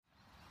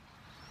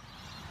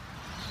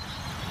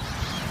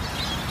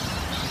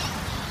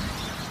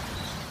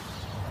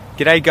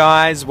G'day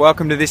guys,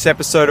 welcome to this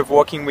episode of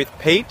Walking with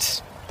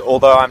Pete.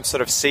 Although I'm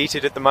sort of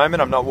seated at the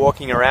moment, I'm not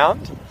walking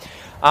around.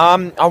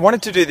 I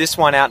wanted to do this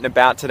one out and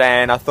about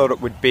today, and I thought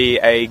it would be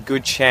a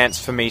good chance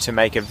for me to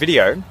make a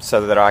video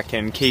so that I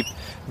can keep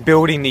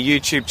building the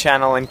YouTube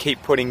channel and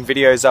keep putting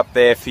videos up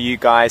there for you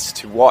guys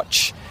to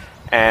watch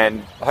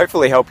and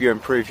hopefully help you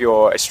improve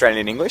your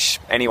Australian English.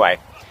 Anyway,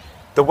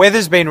 the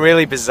weather's been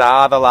really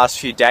bizarre the last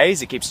few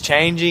days. It keeps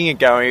changing.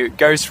 It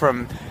goes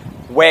from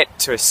wet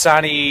to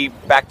sunny,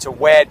 back to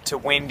wet to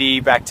windy,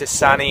 back to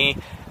sunny.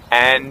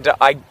 And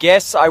I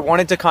guess I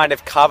wanted to kind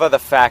of cover the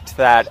fact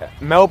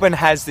that Melbourne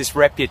has this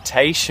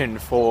reputation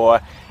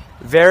for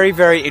very,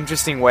 very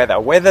interesting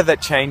weather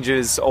that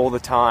changes all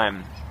the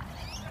time.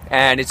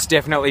 And it's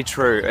definitely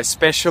true,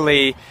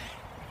 especially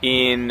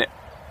in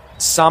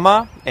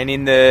summer and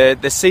in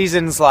the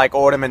seasons like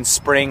autumn and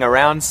spring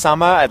around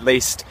summer, at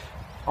least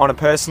on a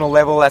personal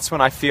level. That's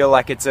when I feel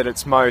like it's at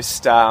its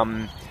most,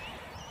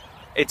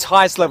 its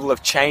highest level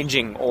of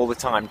changing all the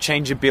time,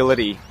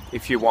 changeability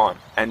if you want.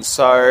 And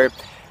so,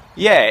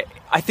 yeah,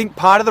 I think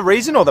part of the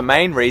reason, or the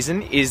main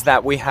reason, is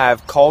that we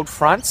have cold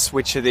fronts,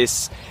 which are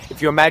this,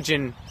 if you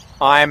imagine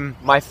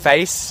my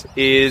face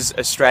is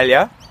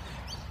Australia,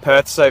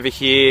 Perth's over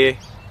here,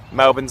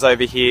 Melbourne's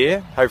over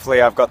here.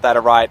 Hopefully I've got that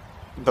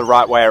the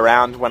right way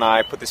around when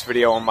I put this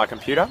video on my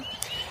computer.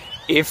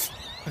 If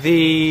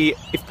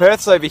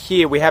Perth's over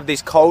here, we have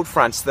these cold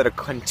fronts that are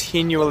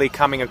continually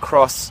coming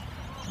across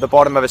the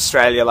bottom of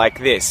Australia like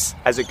this,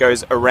 as it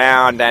goes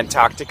around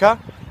Antarctica.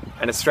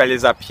 And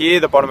Australia's up here,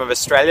 the bottom of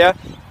Australia.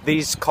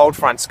 These cold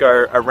fronts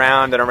go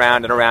around and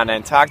around and around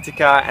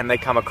Antarctica, and they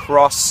come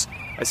across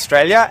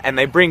Australia, and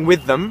they bring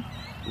with them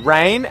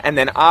rain, and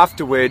then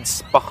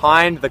afterwards,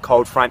 behind the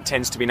cold front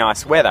tends to be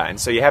nice weather. And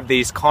so you have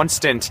these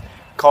constant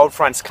cold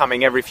fronts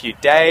coming every few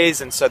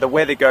days, and so the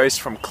weather goes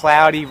from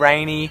cloudy,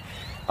 rainy,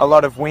 a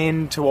lot of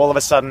wind, to all of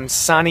a sudden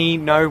sunny,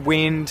 no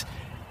wind,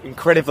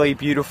 incredibly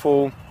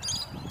beautiful.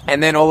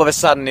 And then all of a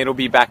sudden it'll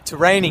be back to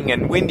raining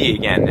and windy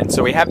again. And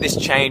so we have this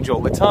change all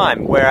the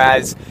time.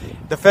 Whereas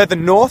the further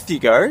north you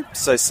go,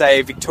 so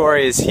say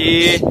Victoria's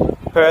here,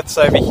 Perth's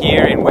over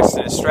here in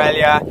Western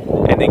Australia,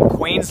 and then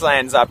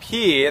Queensland's up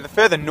here, the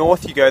further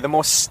north you go, the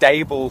more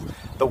stable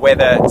the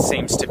weather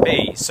seems to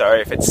be. So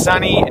if it's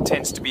sunny, it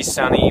tends to be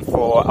sunny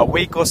for a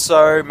week or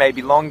so,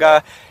 maybe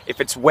longer. If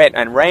it's wet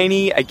and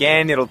rainy,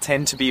 again, it'll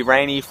tend to be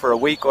rainy for a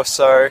week or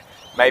so,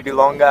 maybe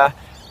longer.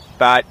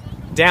 But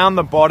down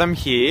the bottom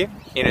here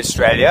in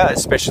Australia,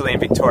 especially in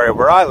Victoria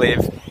where I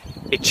live,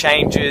 it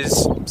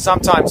changes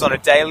sometimes on a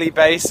daily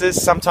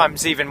basis,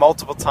 sometimes even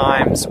multiple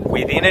times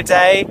within a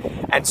day,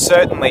 and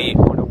certainly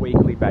on a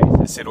weekly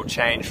basis. It'll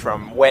change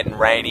from wet and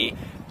rainy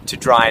to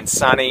dry and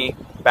sunny,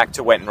 back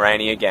to wet and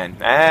rainy again.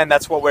 And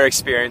that's what we're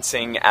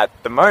experiencing at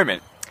the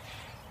moment.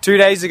 2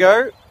 days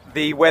ago,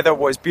 the weather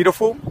was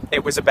beautiful.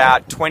 It was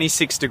about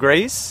 26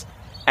 degrees,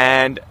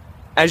 and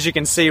as you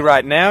can see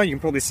right now, you can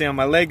probably see on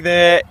my leg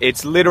there,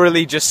 it's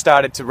literally just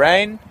started to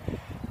rain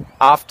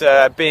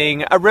after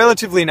being a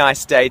relatively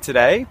nice day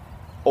today,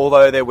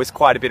 although there was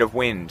quite a bit of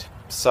wind.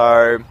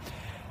 So,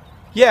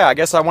 yeah, I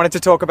guess I wanted to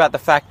talk about the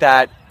fact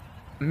that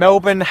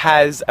Melbourne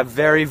has a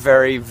very,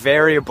 very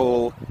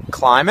variable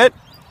climate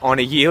on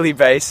a yearly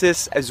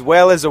basis, as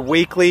well as a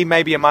weekly,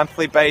 maybe a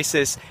monthly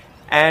basis,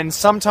 and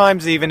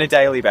sometimes even a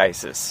daily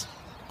basis.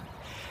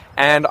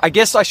 And I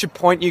guess I should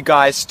point you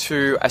guys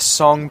to a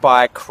song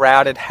by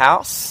Crowded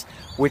House,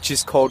 which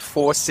is called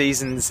 4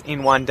 Seasons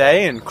in One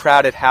Day. And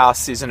Crowded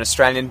House is an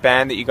Australian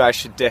band that you guys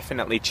should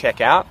definitely check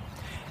out.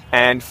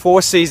 And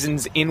 4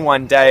 Seasons in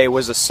One Day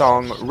was a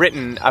song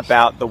written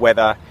about the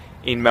weather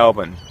in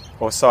Melbourne,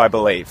 or so I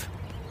believe.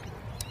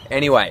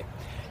 Anyway,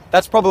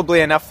 that's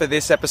probably enough for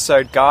this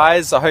episode,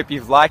 guys. I hope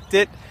you've liked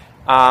it.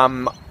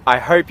 I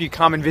hope you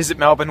come and visit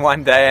Melbourne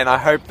one day, and I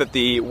hope that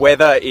the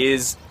weather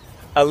is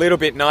a little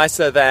bit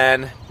nicer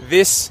than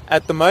this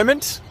at the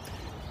moment.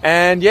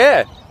 And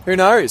yeah, who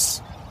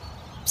knows?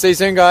 See you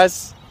soon,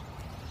 guys.